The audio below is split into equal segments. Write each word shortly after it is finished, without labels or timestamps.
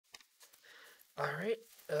Alright,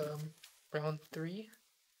 round 3,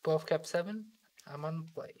 both cap 7. I'm on the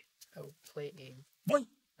play. I will play a. What?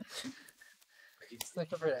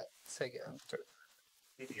 Look over that. Say go.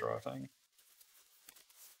 Draw a thing.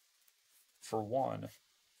 For 1,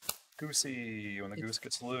 Goosey. When the goose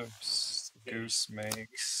gets loose, the goose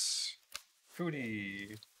makes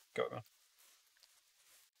foodie. Go.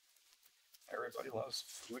 Everybody loves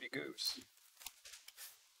foodie goose.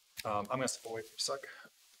 I'm gonna step away for a sec.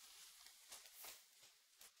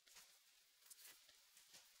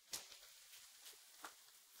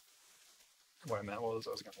 What I meant was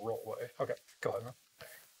I was gonna roll away. Okay, go ahead, man.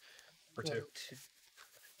 For 2.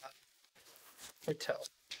 For toe.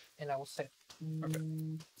 And I will say. Okay.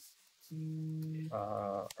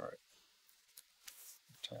 Alright.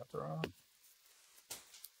 Tap draw.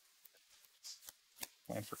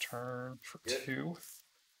 Land for turn for 2.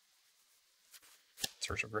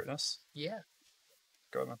 Search of Greatness. Yeah.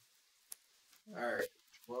 Go ahead, man. Alright.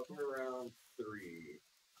 Welcome to round 3.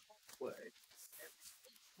 Play.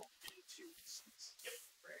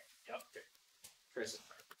 Yep. Okay. Trace it.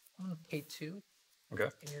 I'm going to pay 2. Okay.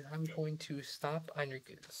 And I'm going to stomp on your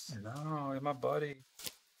goose. No, you're my buddy.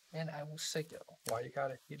 And I will say go. Why you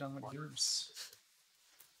gotta hit on the goose?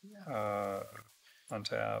 Yeah.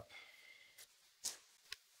 Untap.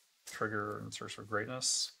 Trigger and search for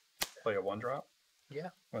greatness. Play a 1-drop. Yeah.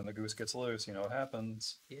 When the goose gets loose, you know what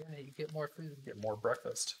happens. Yeah, you get more food. Get more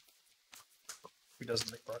breakfast. Who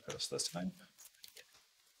doesn't make breakfast this time?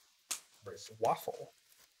 Waffle.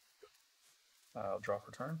 Draw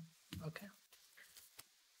for turn. Okay.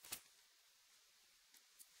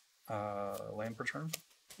 Land per turn.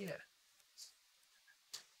 Yeah.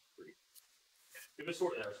 Give us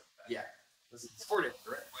 4 there. Yeah. This is 4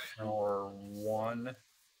 right? Or 1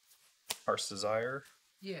 Heart's Desire.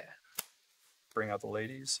 Yeah. Bring out the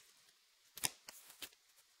ladies.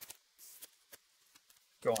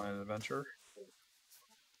 Go on an adventure.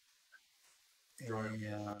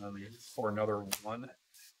 And for another 1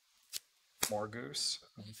 more goose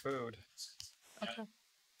and food. Okay.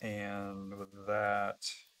 And with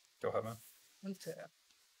that, go ahead, man. Untap.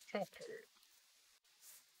 Draw card.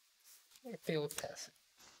 I fail with passing.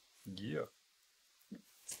 Yeah.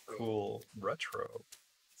 Cool retro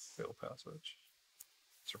fail passage.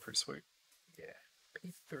 These are pretty sweet. Yeah.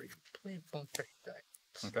 Pay 3. Play bone crack die.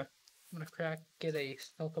 Okay. I'm gonna crack, get a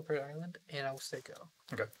snow covered island, and I will say go.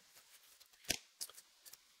 Okay.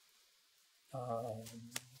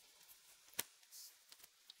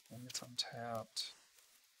 And it's untapped.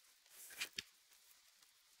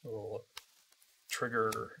 We'll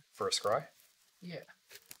trigger for a scry. Yeah.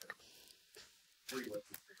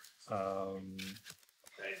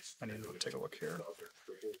 I need to take a look here.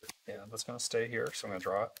 Yeah, that's going to stay here, so I'm going to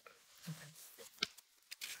draw it.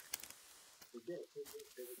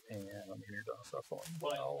 And I'm going to draw stuff on.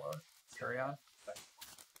 I'll carry on.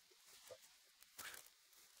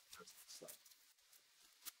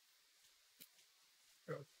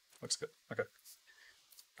 Good. Looks good. Okay.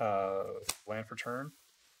 Land for turn.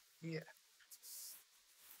 Yeah.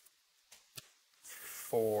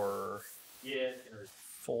 For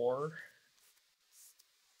 4.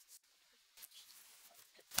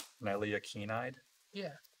 Nylea Keen-Eyed.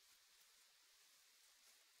 Yeah.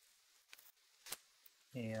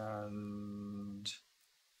 And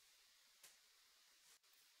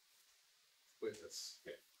With this.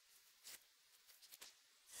 Okay.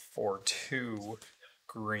 for 2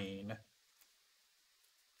 green,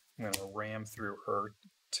 I'm going to ram through her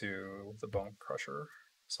to the Bone Crusher.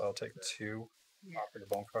 So I'll take 2. Offer the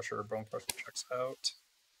Bone Crusher. Bone Crusher checks out.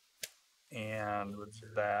 And with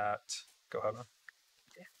that, go ahead, man.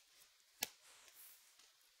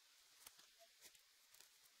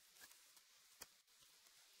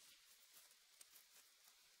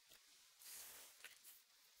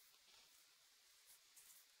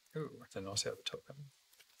 Ooh, I didn't notice you have a token.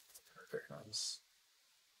 Very nice.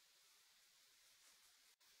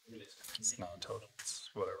 It's non-token, it's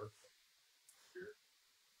whatever.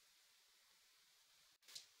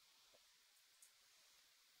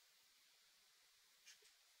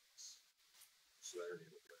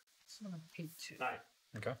 So I'm gonna pay 2.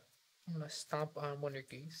 Okay. I'm gonna stomp on one of your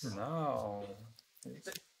geese. No.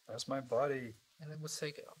 That's my buddy. And then we'll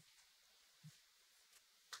say go.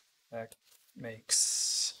 That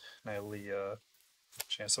makes Nylea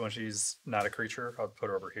chance. So when she's not a creature, I'll put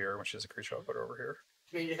her over here. When she's a creature, I'll put her over here.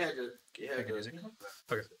 I mean, you had to. Make it easy.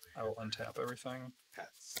 Okay. I will untap everything.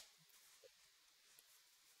 Pass.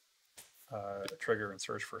 Trigger and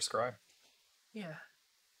search for a scry. Yeah.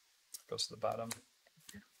 Goes to the bottom.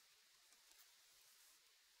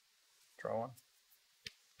 Draw 1.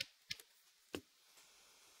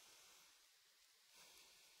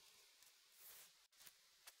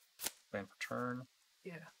 Land for turn.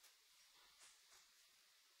 Yeah.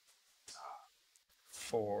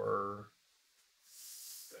 I'm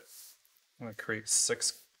going to create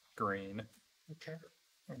 6 green. Okay.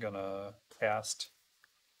 I'm going to cast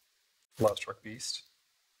Lovestruck Beast.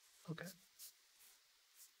 Okay.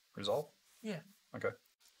 Resolve? Yeah. Okay.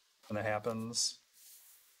 When that happens,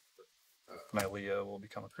 my Leah will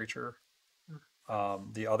become a creature.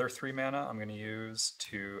 The other 3 mana I'm going to use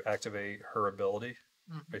to activate her ability.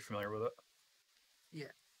 Are you familiar with it?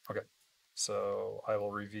 Yeah. Okay. So I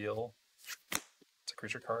will reveal. It's a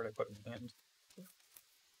creature card I put in hand.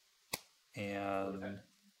 And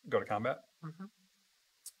go to combat.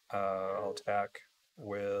 I'll attack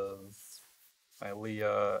with my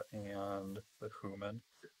Leah and the Human.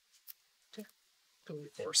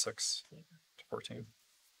 For 6 to 14.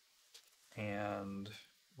 And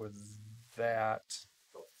with that,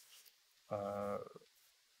 go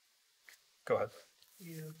ahead.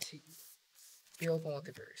 EOT. Build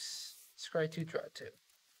multiverse. Scry 2, draw 2.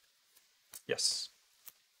 Yes.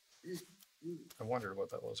 I wondered what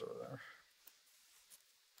that was over there.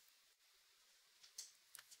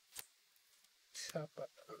 Top up.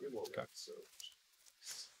 Okay.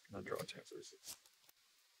 And then draw 2.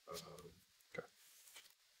 Okay.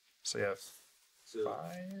 So you have 5.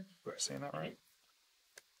 Am I saying that right?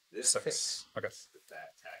 6. Okay.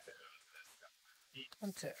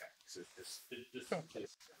 Untap.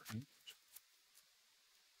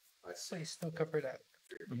 Place no covered out.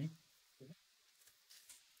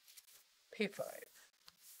 Pay 5.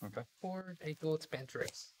 Okay. Board a gold spent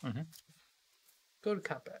race. Mm-hmm. Go to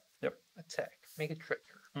combat. Yep. Attack. Make a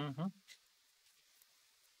trigger. Mm-hmm.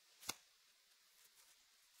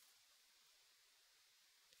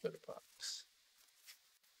 Go to box.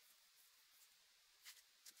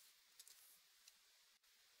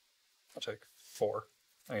 I'll take 4.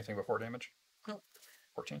 Anything before damage? No.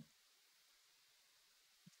 14.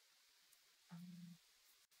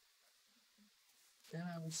 Then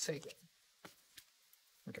I will say again.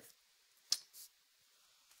 Okay.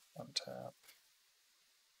 Untap.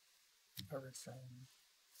 Everything.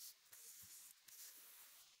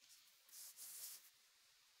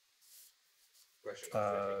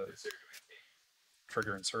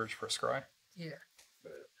 Trigger and surge for Scry. Yeah.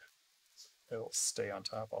 It'll stay on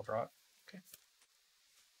top. I'll draw it. Okay.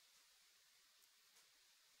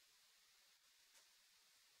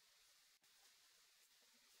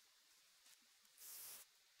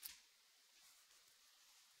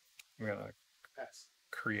 I'm gonna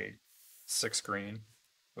create 6 green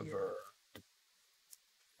with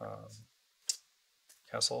our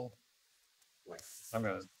castle. I'm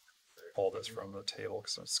gonna pull this from the table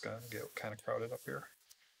because it's gonna get kind of crowded up here.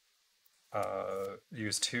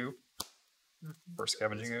 Use 2 for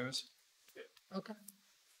Scavenging Ooze. Okay.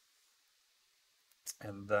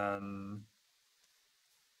 And then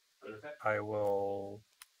I will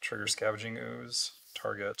trigger Scavenging Ooze,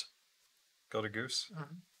 target Gilded Goose.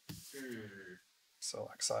 So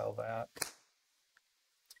exile that.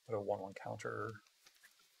 Put a 1/1 counter.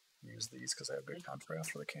 Use these because I have good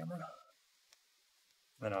contrast for the camera.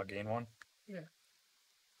 Then I'll gain 1. Yeah.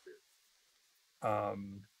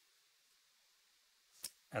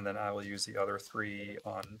 And then I will use the other 3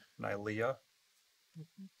 on Nylea.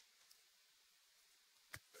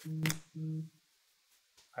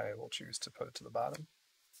 I will choose to put it to the bottom.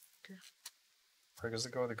 Okay. Where does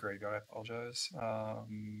it go to the graveyard? I apologize.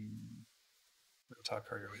 The top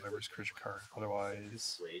card of your library's creature card.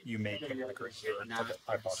 Otherwise, you may pick the graveyard. Okay,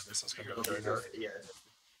 I apologize. This is going to go to the graveyard.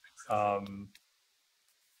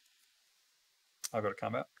 I'll go to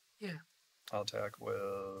combat. Yeah. I'll attack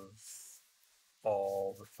with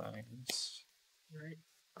all the things. Right.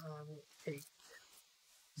 8.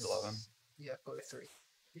 11. Yeah, go to 3.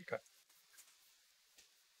 Okay.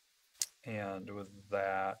 And with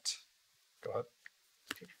that, go ahead.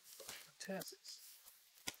 Tap.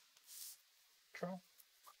 Draw.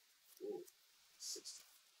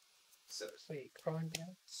 7. Wait, crawling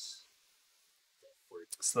bounce.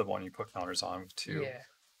 It's the one you put counters on with 2. Yeah.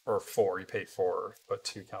 Or 4. You pay 4, put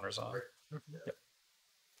 2 counters on. Yep.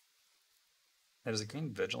 And does it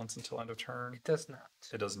gain vigilance until end of turn? It does not.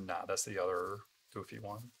 It does not. That's the other goofy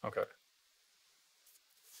one. Okay.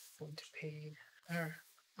 Going to pay.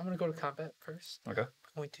 I'm going to go to combat first. Okay.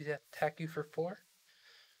 Going to attack you for 4.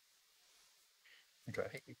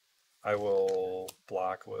 Okay. I will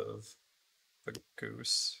block with the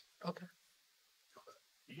goose. Okay.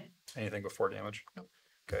 Anything before damage? Nope.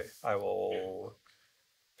 Okay. I will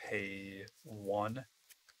pay 1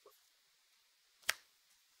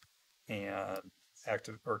 and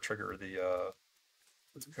active or trigger the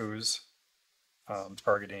ooze,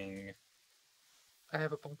 targeting I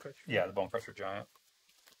have a bone crusher. Yeah, the Bone Crusher Giant.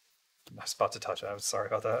 I was about to touch it. I was sorry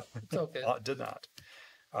about that. It's okay. Oh, it did not.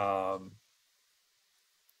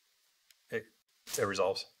 It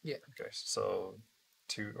resolves. Yeah. Okay, so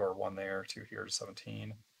 2 or 1 there, 2 here to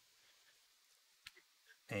 17.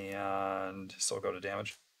 And still go to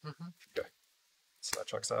damage. Mm-hmm. Okay. So that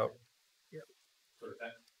checks out.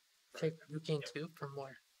 Take you gain 2 from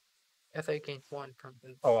where? I thought you gained 1 from.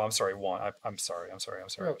 Oh, I'm sorry, 1. I'm sorry.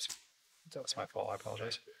 Oh, That's my fault. I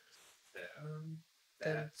apologize.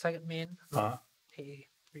 Then second main. Uh-huh. Pay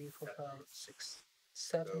 3, 4, 5, 6,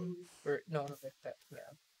 7. Or no, that yeah.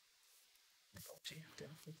 Apology.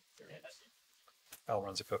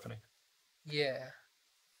 Elrond's Epiphany. Yeah.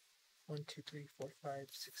 1, 2, 3, 4, 5,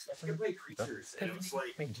 6, 7. play creatures, and it was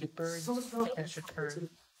like Make 2 birds. Cast your turn.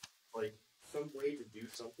 like some way to do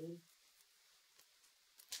something.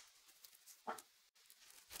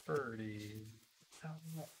 30.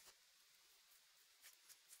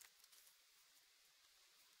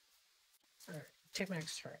 Alright, take my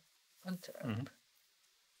next turn. Untap. Mhm.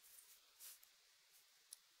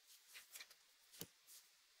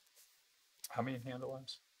 How many hand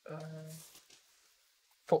lines?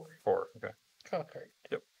 4. 4. Okay. Draw a card.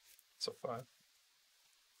 So 5.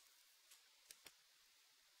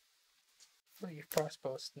 Well, you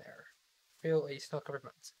crossbow snare. Real a snow covered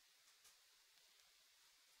mountains.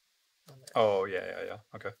 Oh, yeah.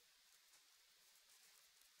 Okay.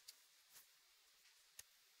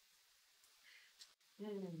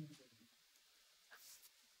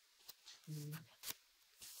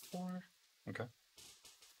 Four. Okay.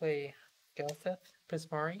 Play Galtheth,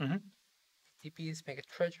 Prismari. Mhm. DPs make a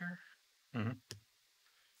treasure. Mhm.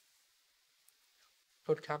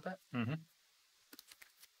 Go to combat. Mhm.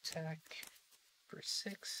 Attack for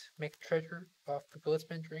 6. Make a treasure off the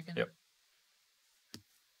Blitzman Dragon. Yep.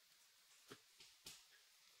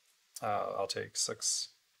 I'll take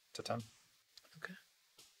 6 to 10. Okay.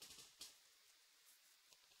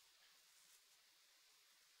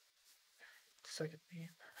 Second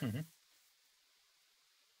main. Mhm.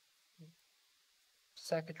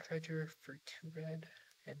 Sack a treasure for 2 red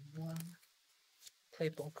and 1. Play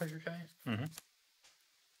Bone Crusher Giant. Mhm.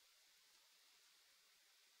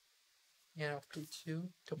 Yeah, for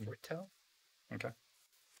 2 to foretell. Okay.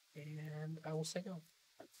 And I will say go.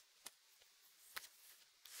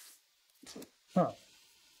 Huh.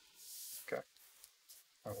 Okay.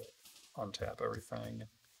 I will untap everything.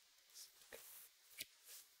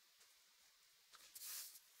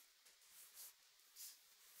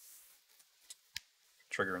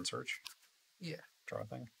 Trigger and search. Yeah. Draw a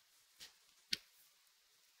thing.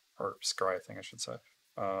 Or scry a thing, I should say.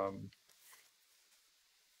 I'll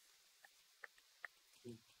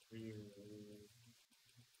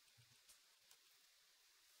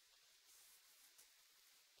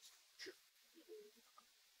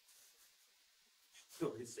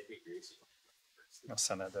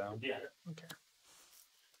send that down. Yeah. Okay.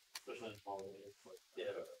 Especially in small ways, but yeah.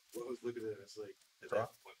 Well, I was looking at it, it's like at Draw. that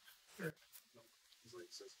point. It's like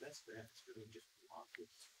so that's bad. It's really just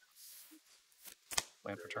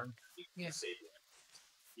Land for turn. Yeah. Save it.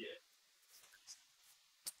 Yeah.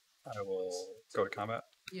 I will go to combat.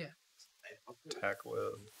 Yeah. Attack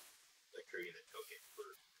with Like creating a token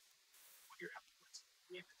for what you're having.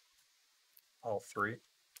 Yeah. all 3.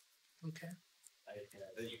 Okay.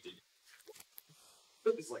 Then you did.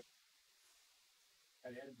 But it's like I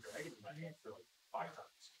had dragon in my hand for like 5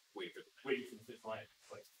 times. Waiting for the 5th line.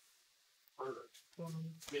 It's like perfect. I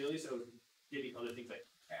mean, at least I was getting other things I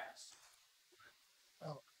could cast.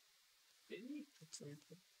 Oh. Didn't you?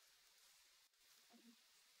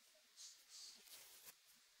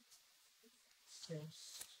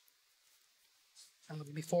 Yes.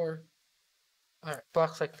 Before. Alright,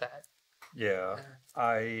 blocks like that. Yeah.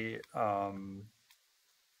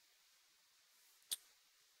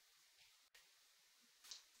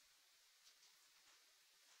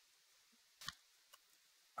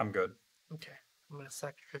 I'm good Okay. I'm gonna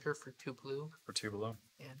sack a treasure for 2 blue for 2 blue.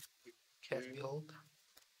 and cast Behold.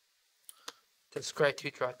 To scry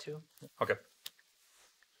 2, draw 2. Okay.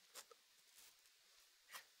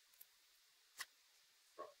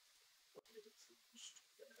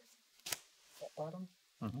 Bottom.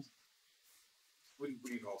 Mhm. What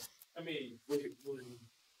do you call? I mean, what do you?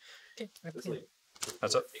 Okay. It's like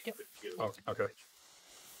That's it? Yep. Oh, okay.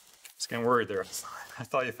 Just getting worried there. I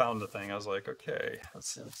thought you found the thing. I was like, okay. Let's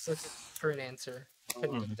see. So it's for an answer.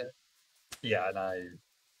 Couldn't get that. Yeah, and I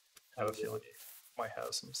have a feeling it might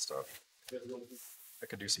have some stuff. I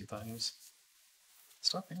could do some things.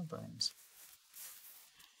 Stuff and things.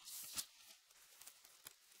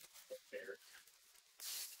 fair.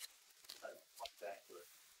 I don't want that, but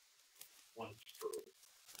one for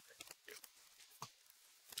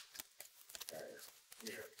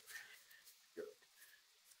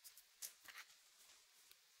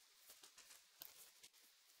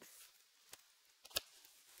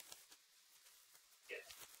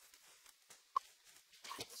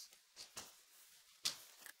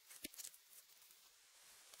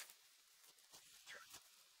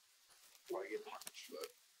get much, but.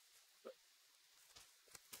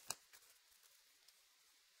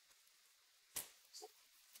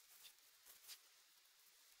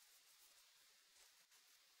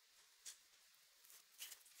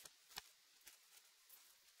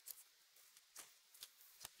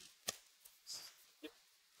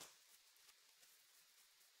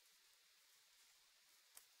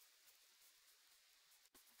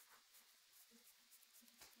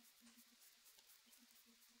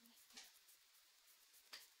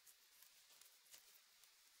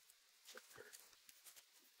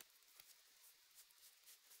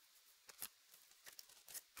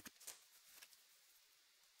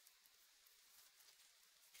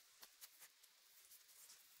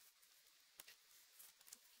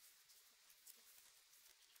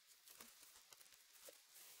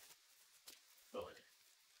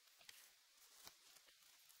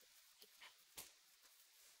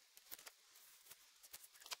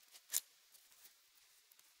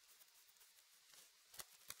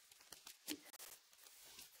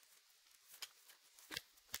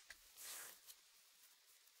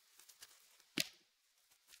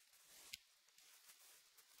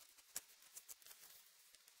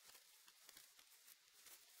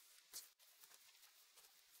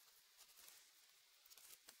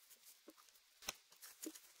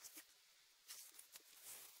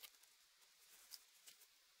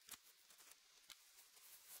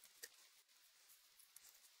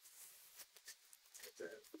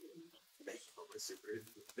 Super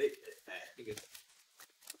big.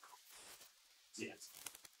 Yes.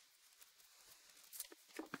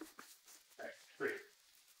 Alright, 3.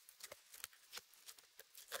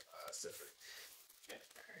 Separate.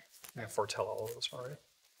 Yeah. You foretell all of those already?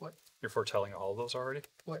 What? You're foretelling all of those already?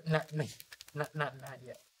 What? Not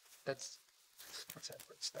yet. That's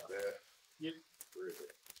separate stuff. Yep. Where is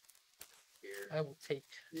it? Here. I will take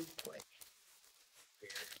play. Here.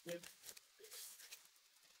 Yep.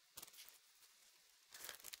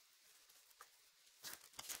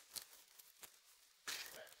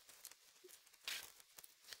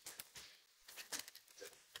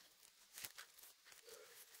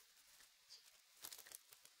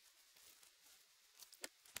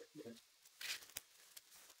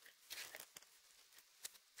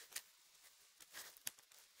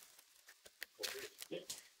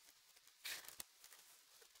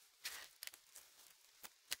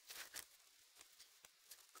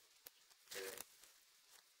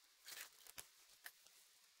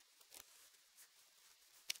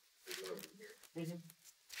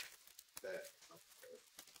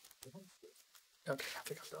 Okay, I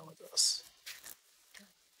think I'm done with this.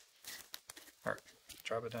 Alright,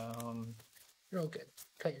 drop it down. You're all good.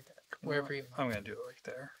 Cut your deck wherever you I'm want. going to do it right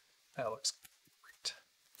there. That looks great.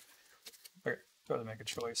 Okay, go ahead and make a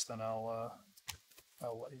choice, then I'll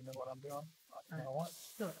let you know what I'm doing. You know what?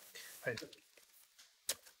 Look.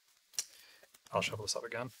 I'll shuffle this up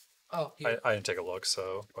again. Oh, I didn't take a look,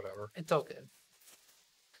 so whatever. it's all good.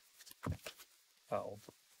 I'll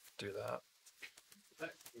do that.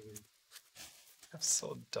 That's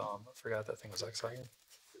so dumb. I forgot that thing was exiled.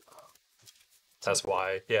 That's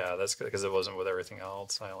why. Yeah, that's good because it wasn't with everything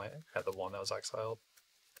else. I only had the one that was exiled.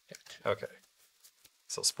 Gotcha. Okay.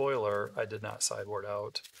 So spoiler, I did not sideboard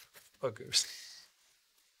out a goose.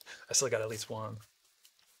 I still got at least one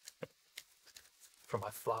for my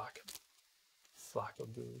flock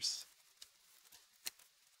of goose.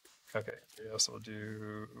 Okay, yeah, so we'll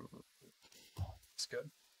do. It's good.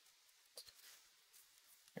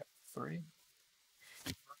 Yeah, 3.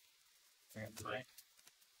 I got 3.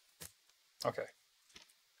 Okay.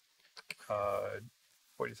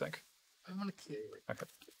 What do you think? I want to keep. Okay.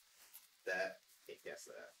 That. I guess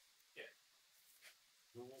that. Yeah.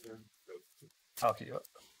 I'll keep you up.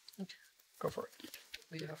 Okay. Go for it.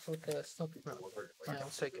 Yeah, for the Stompy. Yeah, I'll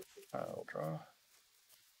take it. I'll draw.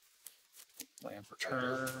 Land for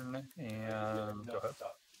turn, and go ahead.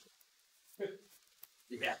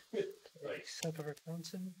 Yeah. Okay, Silver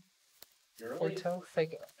Johnson. Foretell,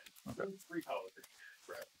 fake it. Okay. 3 colors.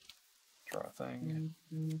 Right. Draw a thing.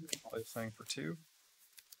 Play a thing for 2.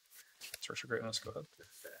 Search your greatness, go ahead.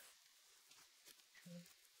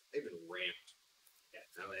 They've been ramped. Yeah,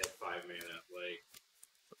 now they have 5 mana. Like,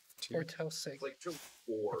 2. Foretell, sake. it's like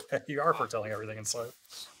 4. You are foretelling everything inside.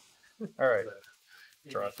 Alright.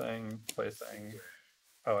 Draw a thing, play a thing.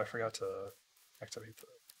 Oh, I forgot to activate the.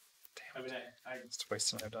 Damn it. It's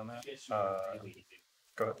wasting I've done that.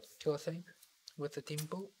 Go ahead. Kill a thing with the demon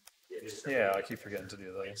bolt. Yeah, I keep forgetting to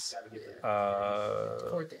do those.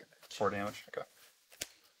 4 damage. 4 damage, okay.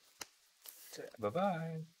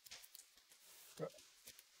 Bye-bye.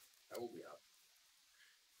 That will be out.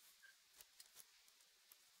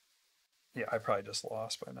 Yeah, I probably just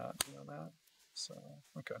lost by not doing that. So,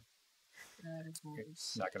 okay. That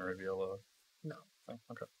was Not going to reveal a no. thing.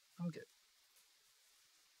 Okay. I'm good.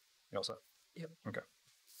 You all set? Yep. Okay.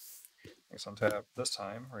 Next on tap. This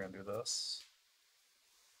time, we're going to do this.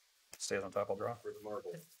 Stays on top, I'll draw. For the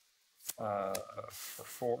marble. For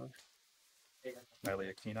 4.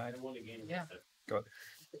 Nylea Keen-Eyed. Yeah. Go ahead.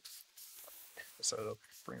 So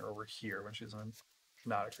bring her over here when she's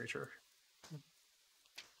not a creature.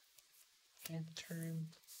 And turn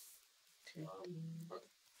 2,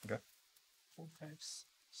 Okay. 4, 5,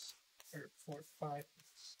 6, or 4, 5.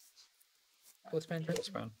 Close man turn. Full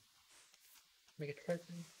spin. Make it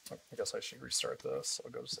present. I guess I should restart this.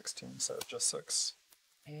 I'll go to 16 instead of just 6.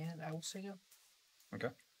 And I will say go.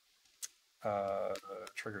 Okay.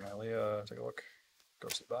 Trigger Nylea. Take a look. Go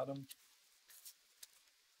to the bottom.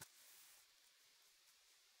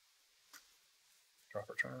 Drop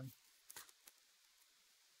her turn.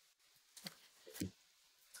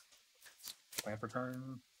 Plan for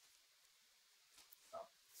turn.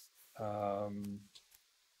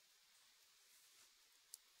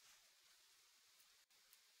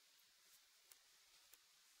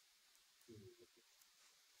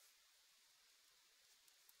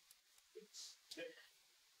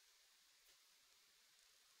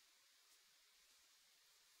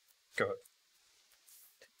 Go ahead.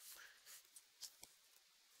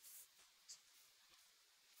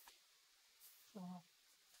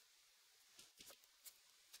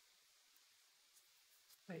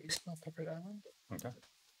 Wait, small peppered island. Okay.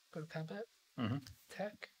 Go to combat. Mm-hmm.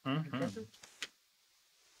 Attack. Mm-hmm. Present.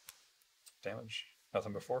 Damage.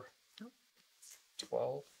 Nothing before. Nope.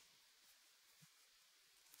 12.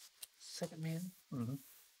 Second man. Mm-hmm.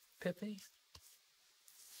 Pippy.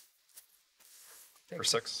 For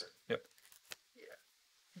 6. Yep.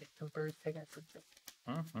 Yeah, the bird take it for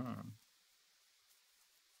Mm-hmm.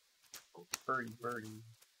 Birdie.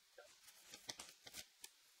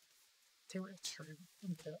 two extra.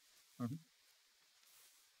 Okay. Mm-hmm.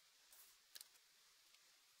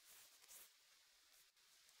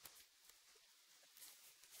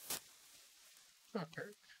 Okay.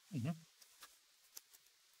 Mm-hmm.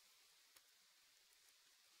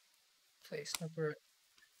 Place number.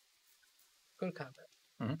 Go to combat.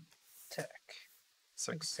 Mm-hmm. Attack.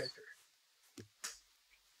 6. Trigger.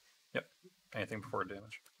 Yep. Anything before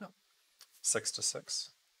damage? No. 6 to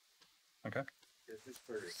 6. Okay.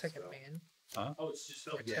 Second man. Oh, it's just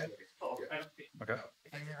Yeah. Oh, Okay.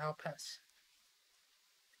 And I'll pass.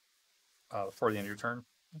 Before the end of your turn,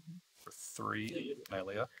 Mhm. for 3,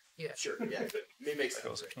 Nylea. Yeah. Sure. Yeah. It makes That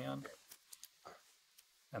goes can.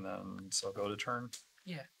 And then, so go to turn.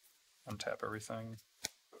 Yeah. Untap everything.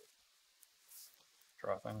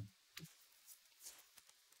 Draw thing.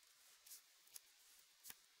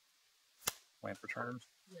 Land for turn.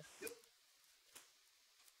 Yeah.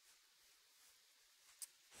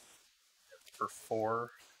 For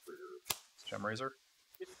 4, Gem Razor.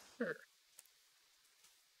 Sure.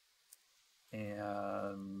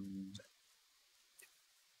 And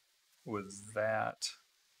with that,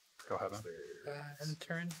 go ahead, man. And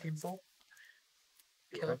turn people.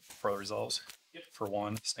 Kill. Okay. For the resolves. For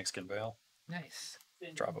 1, Snakeskin Veil. Nice.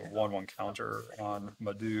 Drop a 1/1 counter on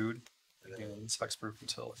my dude. Again, it's hexproof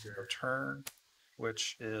until end of turn,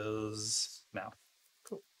 which is now.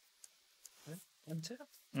 Cool. Untap.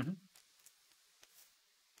 Mm-hmm.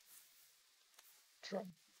 Drop.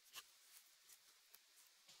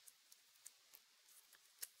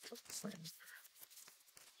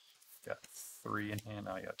 Got 3 in hand.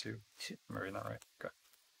 Now you got 2. Two. Am I reading that right? Okay.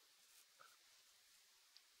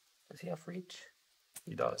 Does he have reach?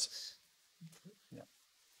 He does. Yeah.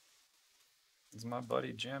 It's my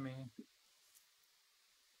buddy Jimmy.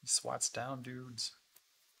 He swats down dudes.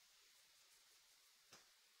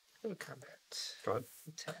 Go to combat. Go ahead.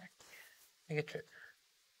 Attack. Make a trigger.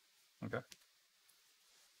 Okay.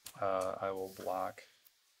 I will block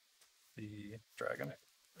the dragon.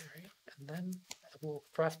 Alright. And then I will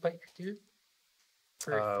frostbite your dude.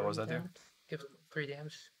 What does that do? Give him 3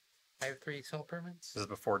 damage. I have 3 small permanents. This is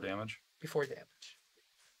before damage. Before damage.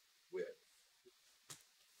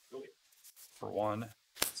 For 1,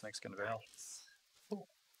 Snakeskin Veil. Cool.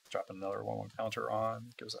 Drop another 1/1 counter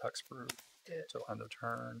on. Gives a hexproof Yeah. till end of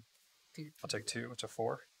turn. Dude. I'll take 2 to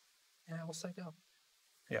 4. And I will say go.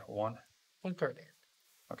 Yeah, 1. 1 card in.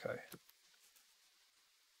 Okay.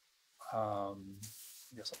 I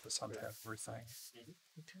guess I'll just untap everything.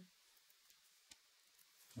 Okay.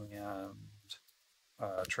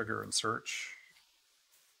 And trigger and search.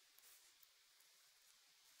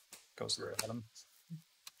 Goes to the bottom.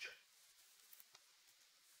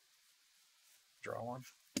 Draw 1.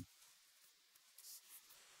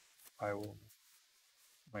 I will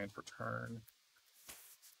land for turn.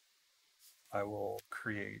 I will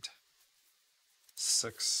create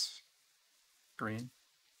 6 green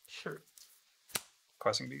Sure.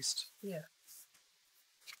 questing beast. Yeah.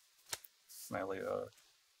 Nylea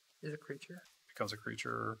Is a creature. becomes a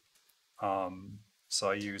creature. So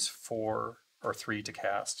I use 4 or 3 to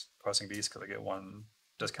cast questing beast because I get 1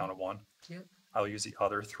 discount of 1. Yep. I'll use the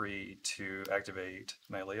other 3 to activate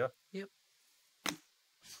Nylea. Yep.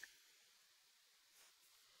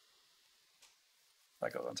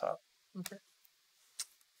 That goes on top. Okay.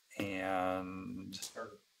 And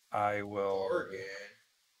I will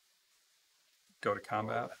go to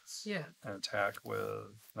combat Yeah. and attack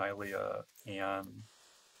with Nylea and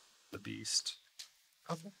the beast.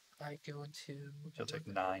 Okay. I go to. He'll take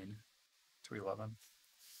 9 to 11.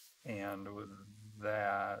 And with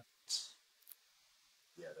that,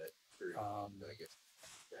 Yeah, that. I guess.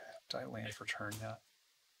 did I land for turn yet?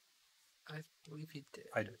 I believe you did.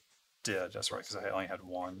 I did, that's right, because I only had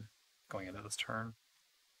 1 going into this turn.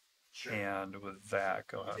 Sure. And with that,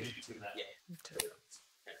 go ahead. Yeah. Okay.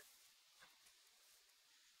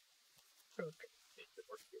 Okay.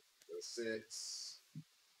 6.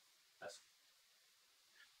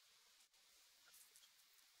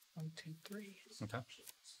 1, 2, 3. Okay.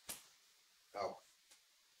 Oh.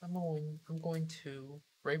 I'm going to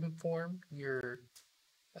Raven form your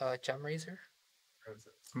Gem Razor.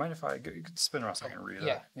 Mind if you could spin around so I can read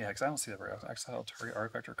Yeah. it? Yeah, because I don't see that very often. Exile target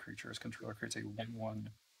artifact or creature's controller creates a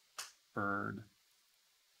 1/1 bird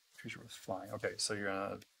creature with flying. Okay, so you're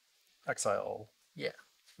gonna exile Yeah.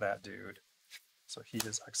 that dude. So he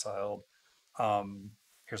is exiled.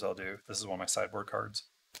 Here's what I'll do. This is one of my sideboard cards.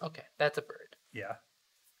 Okay, that's a bird. Yeah.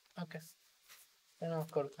 Okay. Then I'll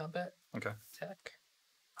go to combat. Okay. Attack.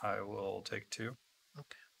 I will take 2.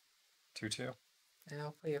 Okay. 2/2. And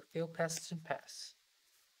I'll play a field passage and pass.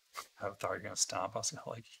 I thought you were gonna stomp us.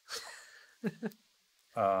 Like.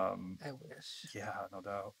 I wish. Yeah, no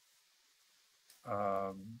doubt.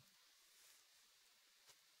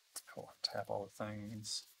 Cool. Tap all the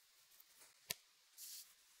things.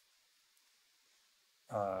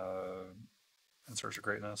 In Search of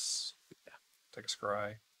Greatness. Yeah. Take a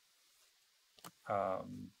scry.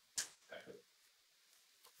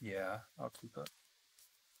 Yeah, I'll keep it.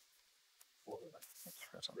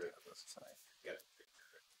 Scratch on top of this side.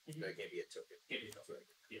 That can't be a token.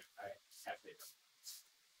 Yeah, I have to.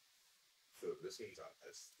 So this one's on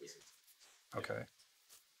this. Okay.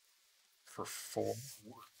 For 4.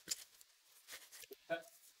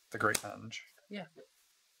 The Great Henge. Yeah.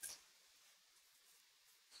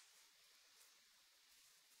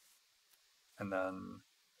 And then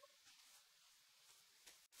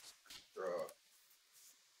Draw.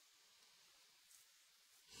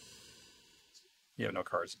 you have no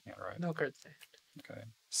cards in hand, right? No cards there. Okay.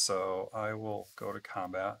 So I will go to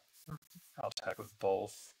combat. I'll attack with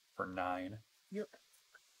both for 9. Yep.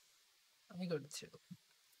 Let me go to 2.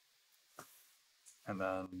 And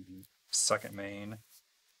then second main,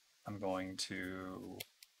 I'm going to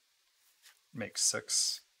make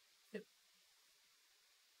 6. Yep.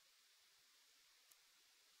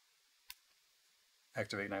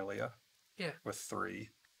 Activate Nylea. Yeah. With 3.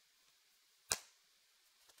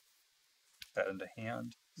 That into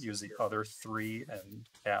hand. Use the other 3 and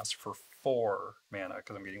ask for 4 mana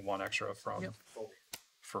because I'm getting 1 extra from Yep.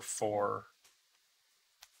 for 4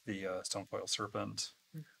 the Stonecoil Serpent.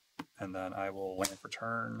 And then I will land for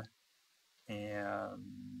turn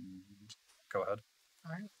and go ahead.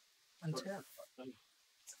 All right. Untap.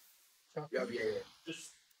 Yeah.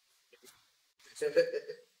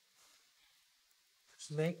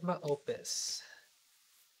 Magma Opus.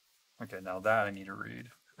 Okay, now that I need to read.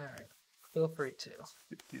 All right. Feel free to.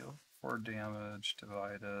 Deal 4 damage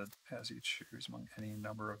divided as you choose among any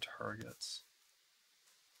number of targets.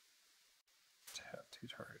 Tap 2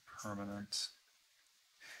 target permanent.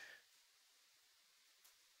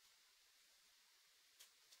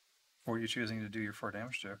 What are you choosing to do your 4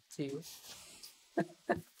 damage to? 2.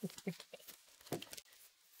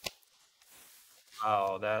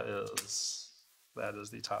 Oh, that is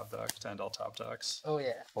the top deck, to end all top decks. Oh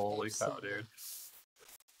yeah. Holy I've cow, seen dude.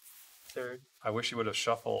 3rd. I wish you would have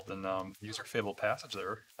shuffled and used your Fabled Passage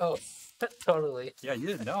there. Oh, totally. Yeah, you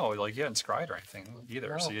didn't know, like you hadn't scried or anything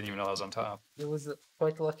either, so No. you didn't even know that was on top. It was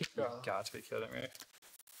quite the lucky You draw. got to be kidding me.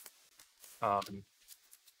 Oh,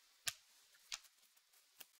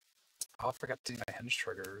 I forgot to do my henge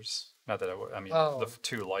triggers. Not that I mean, Oh. the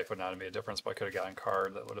 2 life would not have made a difference, but I could have gotten a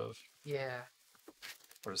card that would have Yeah.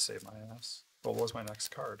 saved my ass. Well, what was my next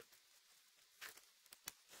card?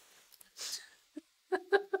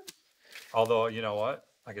 Although, you know what?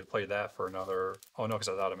 I could play that for another. Oh no, because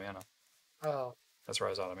I was out of mana. Oh, That's where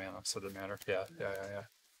I was out of mana, so it didn't matter. Yeah.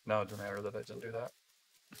 No, it didn't matter that I didn't do that.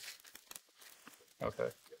 Okay.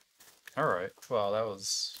 Alright. Well, that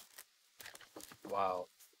was... Wow.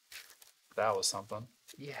 That was something.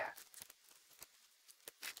 yeah.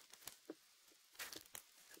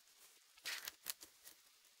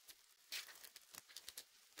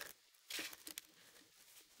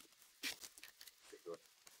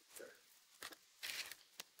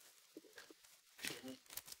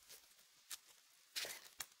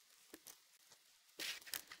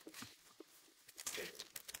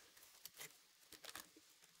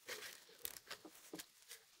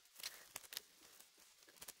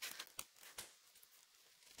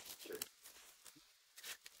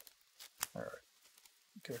 Alright.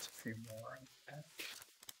 Give us a few more.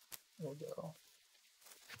 We'll go.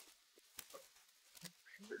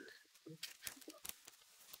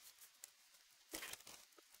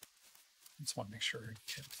 Just want to make sure we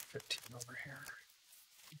get 15 over here.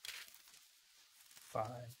 5.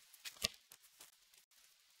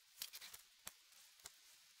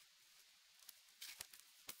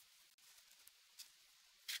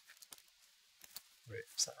 Wait,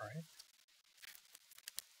 is that right?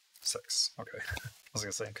 6. Okay. I was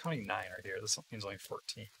gonna say I'm counting 9 right here. This means only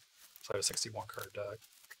 14. So I have a 61 card deck.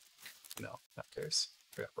 No, in that case.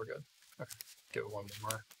 Yeah, we're good. Okay. Give it one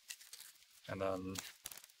more. And then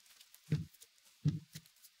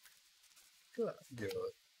Good. give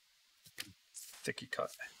it thicky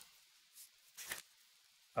cut.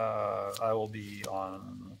 I will be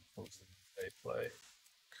on they play.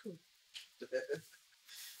 Cool.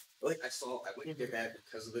 Like I went to get that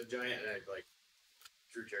because of the giant, and I like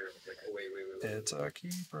drew Jared. Like, oh wait. It's a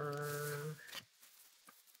keeper.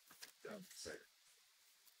 Sorry.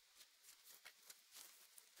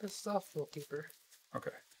 This is off goalkeeper.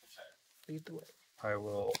 Okay. Lead the way. I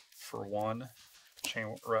will, for one,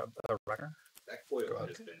 chain Wrecker. That coil Go ahead.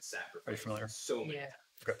 has been sacrificed. Are you familiar? So many. Yeah.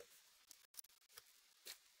 Okay.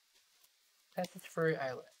 Passage Furry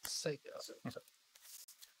Island. Psycho. Okay.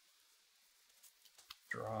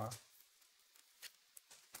 Draw.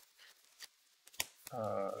 I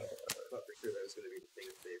thought for sure that was going to be the thing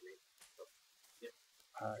that saved me.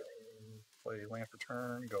 I play land for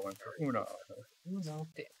turn, go in for Uno, No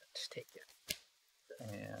damage. Take it.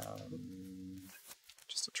 and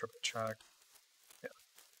just a triple check. Yeah,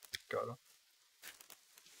 go.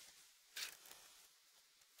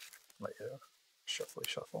 Let you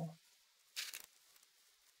shuffle.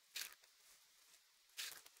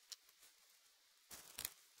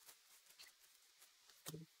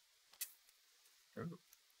 Ooh.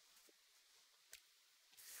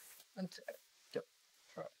 Untap. Yep.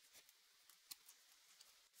 Right.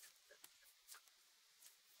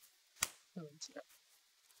 Untap.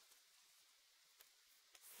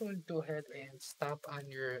 Go ahead and stomp on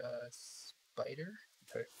your spider.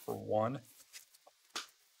 Okay, for one,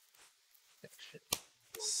 Action.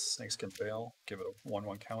 Snakeskin Veil, give it a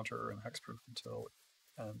 1/1 counter and hexproof until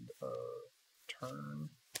end turn.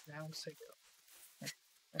 Now Psycho.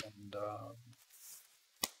 And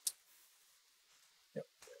yep,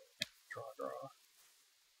 draw.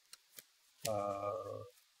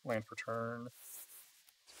 Land for turn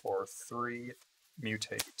for 3,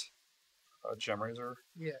 mutate Gem Razor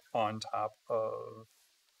Yeah. on top of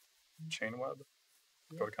Chain Web.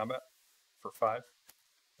 Yeah. Go to combat for 5,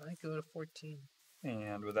 I go to 14.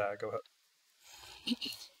 and with that, go ahead.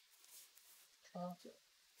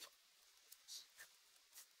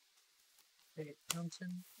 Hey,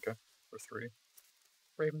 Mountain. For 3.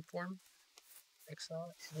 Raven form.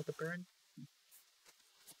 Exile. With a burn.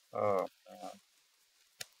 Oh, man.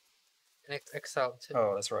 And exile too.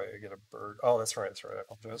 Oh, that's right. I get a bird. Oh, that's right. I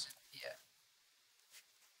apologize. Yeah.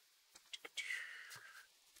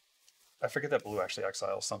 I forget that blue actually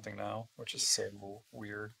exiles something now, which is so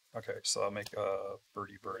weird. Okay, so I'll make a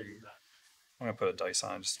birdie. I'm gonna put a dice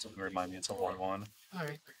on just to remind me it's a 1/1.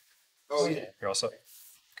 Alright. Oh yeah. You're all set.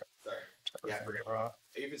 Sorry. Yeah, I forgot. Draw.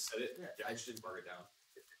 I even said it. I just didn't mark it down.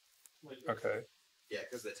 Okay. Yeah,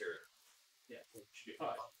 because that's your. Yeah, it should be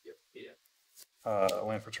 5. Yep. Yeah.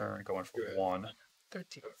 Land for turn, going for Good. 1.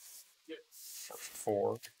 13. For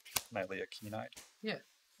 4. Nightly a Key Knight. Yeah.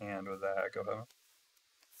 And with that, go ahead.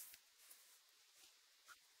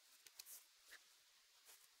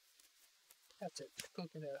 That's it. Go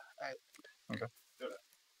get a island. Okay.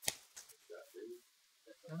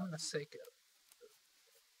 I'm gonna Psycho.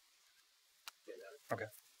 Okay.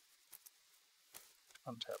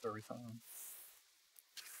 Untap everything.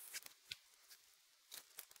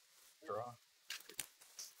 Draw.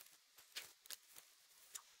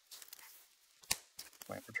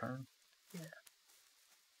 Land for turn. Yeah.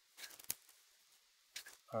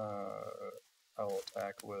 I'll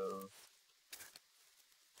attack with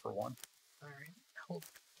for 1. Alright, hold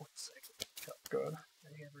 1 second. Yeah, good.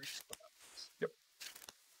 I have response. Yep.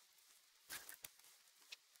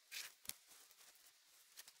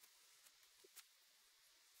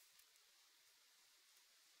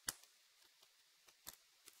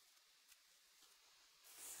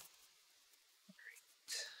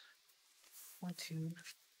 One, two,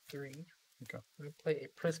 three. Okay. I'm gonna play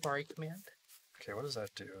a Prismari command. Okay, what does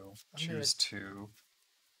that do? Choose 2.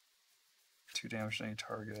 2 damage to any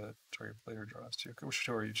target. Target player draws 2. Okay, which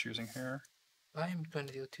 2 are you choosing here? I am going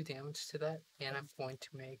to deal 2 damage to that, and I'm going to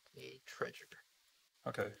make a treasure.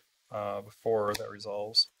 Okay. Before that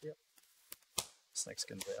resolves. Yep.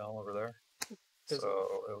 Snakeskin Veil over there. Does So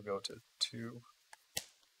it'll go to 2.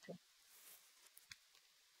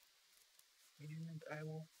 And I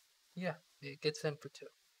will. Yeah, it gets in for 2.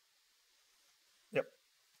 Yep.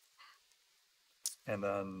 And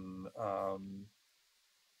then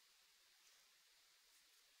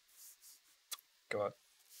go ahead.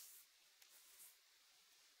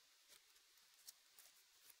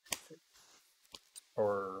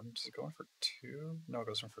 Or does it go in for 2? No, it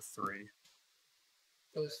goes in for 3.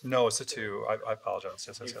 No, it's a 2. I apologize.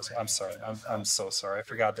 Yes. I'm sorry. I'm so sorry. I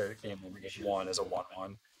forgot that game 1 is a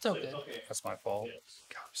 1/1. It's okay. That's my fault.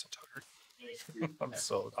 God, I'm so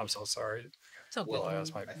tired. I'm so sorry. It's okay. Well,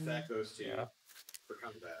 that's my I sack those 2 yeah. for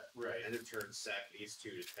combat. Right. End of turn, sack these 2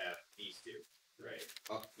 to tap these 2. Right.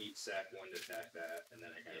 Upkeep, sack 1 to attack that, and then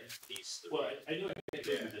I have these 3. Well, I knew I could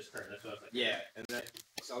do this turn. That's what I was like. Yeah, and then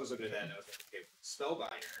so I was looking at that and I was like, okay,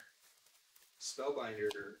 Spellbinder.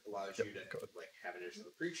 Spellbinder allows you to like have an additional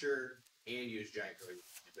creature and use giant code,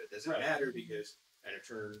 but it doesn't matter because at a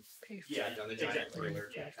turn, Yeah, on the giant exactly. trailer,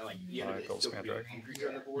 Yeah. and like the end of it, Gold still Span be a Dragon. creature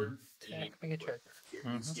on the board. and you Attack, make a treasure.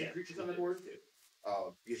 need two creatures on the board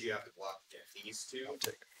because you have to block these 2. I'll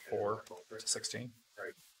take and 4 block both, to 16.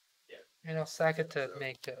 And I'll sack it to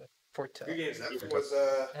make a Forte. Good games. That was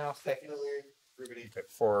And I'll sack it. definitely riveting. Okay,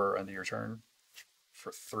 for end of your turn.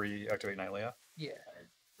 For 3, activate Nightlia. Yeah.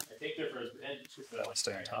 I think they're for and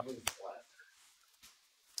Stay on top.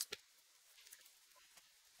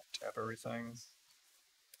 Tap everything.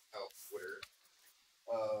 Oh, Twitter.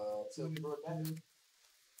 So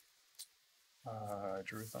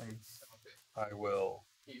Drew thing. I will.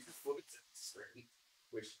 he flips it straight,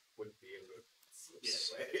 which wouldn't be able to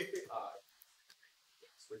Yes.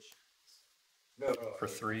 switch. No. For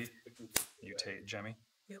 3, mutate Jemmy.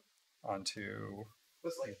 Yep. Onto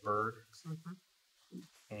What's a bird.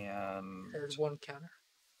 Mm-hmm. And There's 1 counter.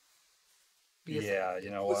 Because yeah, you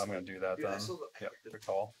know what? I'm going to do that Dude, I then. saw the- Yep, good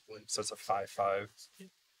call. When- So it's a 5/5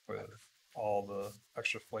 with all the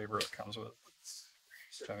extra flavor that comes with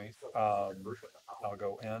Jemmy. I'll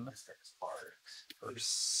go in for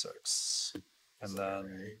 6. And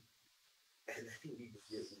then And then he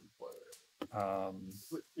gives me what?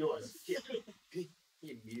 He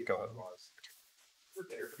immediately Go ahead. paused.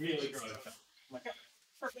 Immediately growing up. I'm like, "Ah,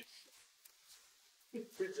 perfect.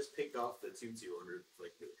 It just picked off the 2/2 under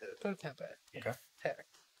like the head. go to combat. Okay. Attack.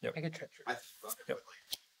 Yep. Make a treasure. I thought Yep.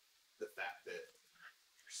 like the fact that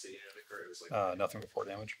you're sitting in a card, it was like nothing before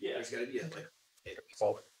damage. Yeah. there's gotta be a like at least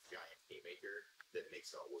Well- one giant haymaker that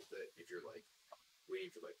makes it all worth it if you're like waiting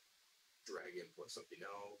for like dragon plus something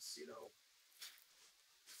else, you know.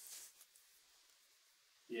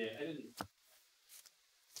 Yeah, I didn't.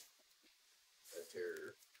 A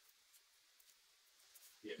terror.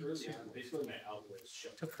 Yeah, early on, basically my out was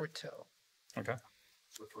shut. To Forte. Okay.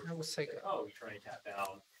 I will say go. Oh, we try and tap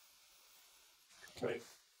down. Okay.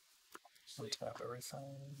 Quick. Tap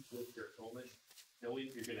everything. With your Coleman, knowing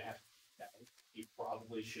you're gonna have to tap down, you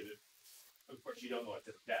probably should have. Of course, you don't know what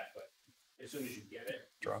to tap, but as soon as you get it,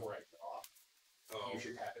 Draw. before I draw, Oh, you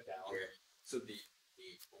should tap it down. okay. So the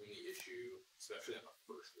only issue, especially on the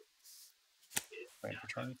first one, Wait for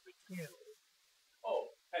turn. Yeah.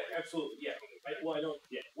 Oh, absolutely, yeah. Well, I don't.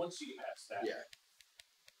 Yeah, once you get past that. yeah,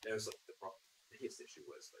 that was like the problem. His issue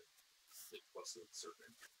was like it wasn't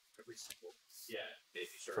certain every single. Yeah.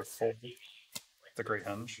 If you start For full, attacking, like the Great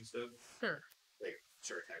Henge. and stuff, Sure. like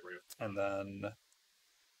start attacking right. And then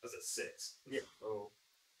That's a 6. Yeah. Oh,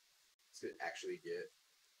 this could actually get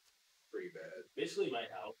pretty bad. Basically, my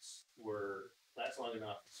outs were last long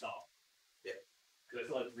enough to stop. Yeah. Because I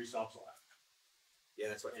still had 3 stops left. Yeah,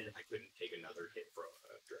 that's why I couldn't take another hit from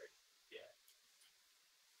a dragon.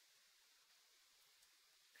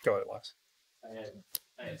 go ahead, Lex. I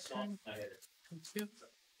had stop. I had 2.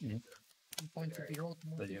 Mhm. I'm going to behold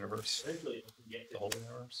The universe. eventually you can get The whole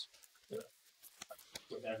universe.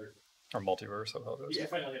 whatever. Or multiverse, I apologize. You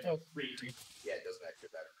finally Oh. have 3. Yeah, it doesn't actually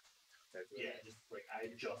matter. Yeah, just like I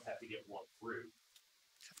just have to get 1 through.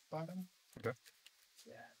 bottom. Okay.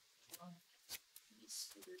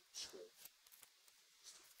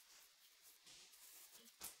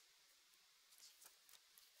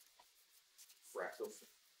 Fractal.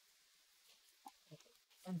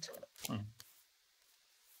 Untap. Hmm.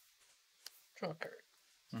 Draw a card.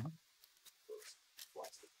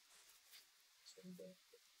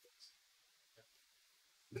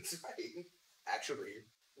 That's right. Actually,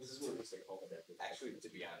 this is what we say. Actually, to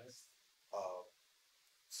be honest,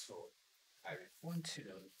 so I 1, 2,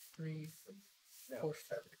 3, 4,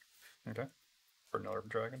 5. Okay. For another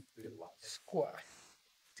dragon. Squat.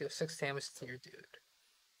 Deal 6 damage to your dude.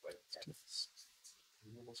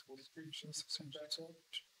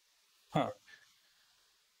 Huh.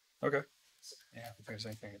 Okay. Yeah, I don't think there's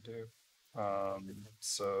anything to do.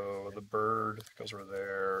 So the bird goes over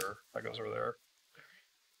there. That goes over there.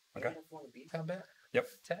 Okay. Combat. Yep.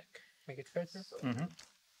 Attack. Make it treasure. Mm-hmm.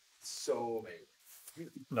 so many.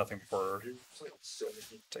 Nothing for So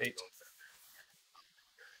to 8.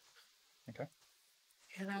 Okay.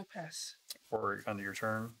 And I'll pass. For end of your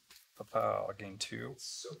turn, I'll gain 2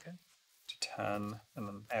 Okay. to 10, and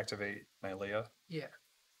then activate Nylea. Yeah.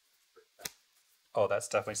 Oh, that's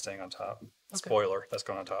definitely staying on top. Okay. Spoiler, that's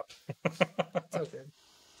going on top. It's all good.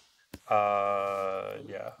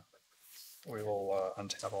 Yeah. We will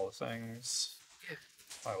untap all the things. Yeah.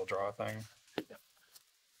 I will draw a thing.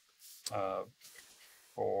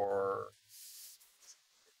 For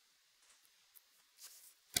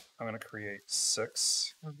I'm going to create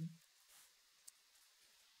 6 Mhm.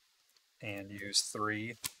 and use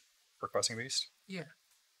 3 for Questing Beast. Yeah.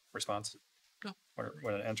 Response. Go.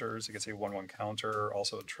 When it enters, you can see 1/1 counter.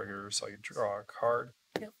 Also it triggers, so you draw a card.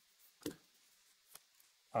 Yep.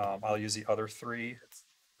 I'll use the other 3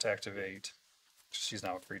 to activate. She's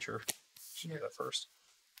now a creature. Should do Yeah. that first.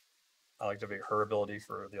 I'll activate her ability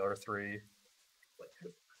for the other 3.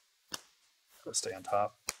 Let's stay on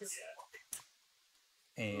top.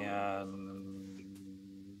 And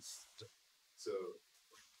So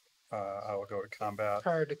I will go to combat.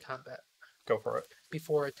 Prior to combat. Go for it.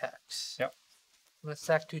 Before attacks. Yep. I'm gonna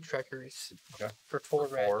sack 2 treasuries. Okay. For 4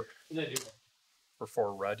 red. For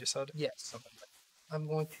 4 red, you said? Yes. I'm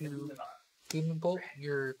going to Demon Bolt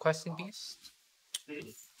your Questing Beast.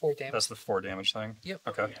 4 damage. That's the 4 damage thing? Yep.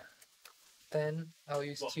 Okay. Then I'll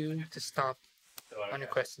use 2 to stomp on your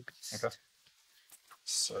Questing Beast. Okay.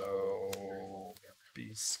 So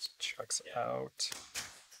Beast checks out.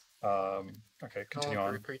 Okay, No continue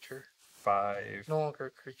longer a on. creature. 5. No longer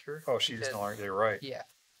a creature. Oh, she's because- no longer. You're right. Yeah.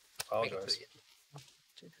 Make it Apologize.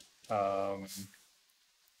 to the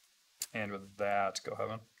And with that, go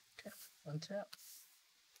heaven. untap.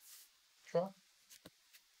 Draw.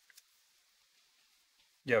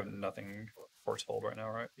 You have nothing forceful right now,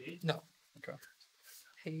 right? No. Okay.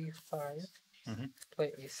 Pay 5. Mhm.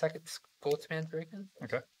 Play a second Goldsman Dragon.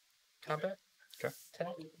 Okay. Combat. Okay.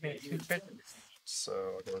 Attack. Make 2 treasures.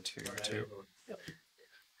 So I'll go to 2.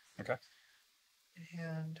 Okay.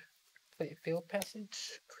 And play a failed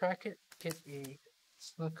passage. Crack it. Get a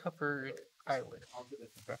snow covered island.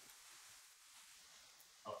 Okay.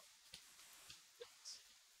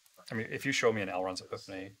 I mean, if you show me an Elrond's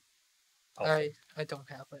Epiphany, I don't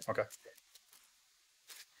have it. Okay.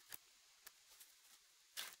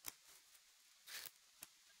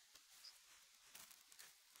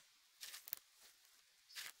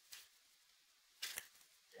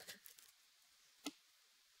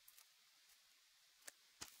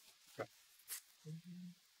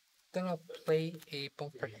 Then I'll play a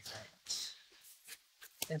Bonfire Giant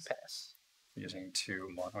and pass. Using 2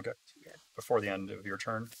 more. Okay. Yeah. Before the end of your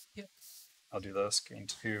turn, Yep. I'll do this. Gain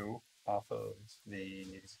 2 off of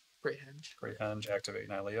the Great Henge. Great Henge. Activate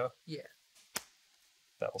Nylea. Yeah.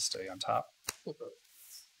 That will stay on top. Cool. Go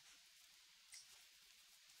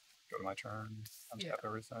to my turn. Untap Yeah.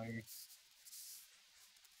 everything.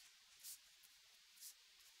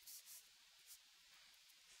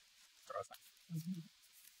 Draw a thing.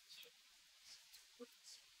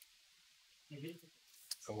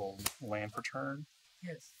 So we'll land for turn.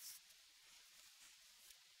 Yes.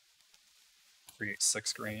 Create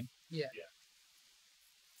 6 green. Yeah.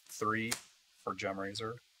 3 for Gem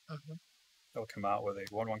Razor. Uh-huh. It'll come out with a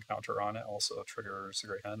 1/1 counter on it. Also triggers the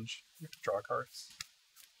Great Henge. Draw a card.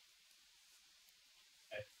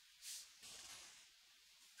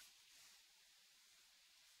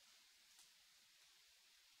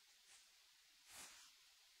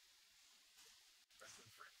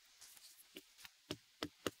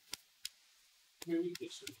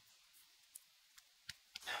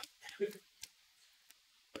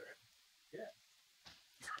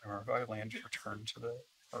 Remember, if I land for turn to the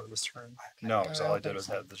Or this turn? No, because I all I don't did think was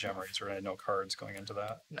so. had the gem razor and I had no cards going into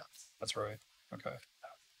that. No. That's right. Okay.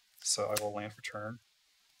 So I will land for turn.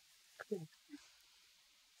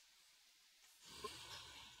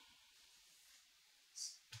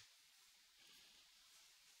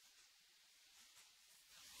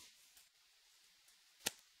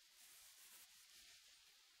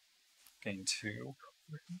 Gain 2.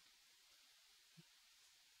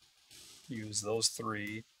 Use those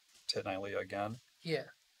 3 to hit Nylea again. Yeah.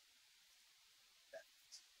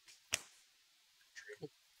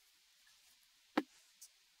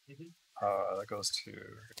 That goes to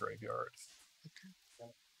the graveyard.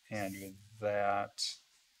 And with that,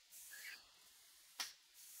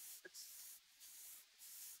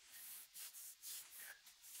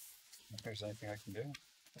 if there's anything I can do,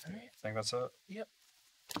 Alright. I think that's it. Yep.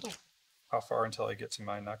 How far until I get to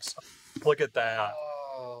my next? Look at that.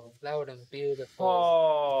 Oh, that would have been beautiful.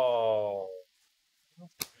 Oh.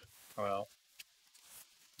 Well.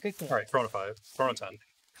 Good game. All right, Corona 5, Corona 10.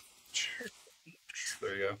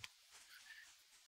 There you go.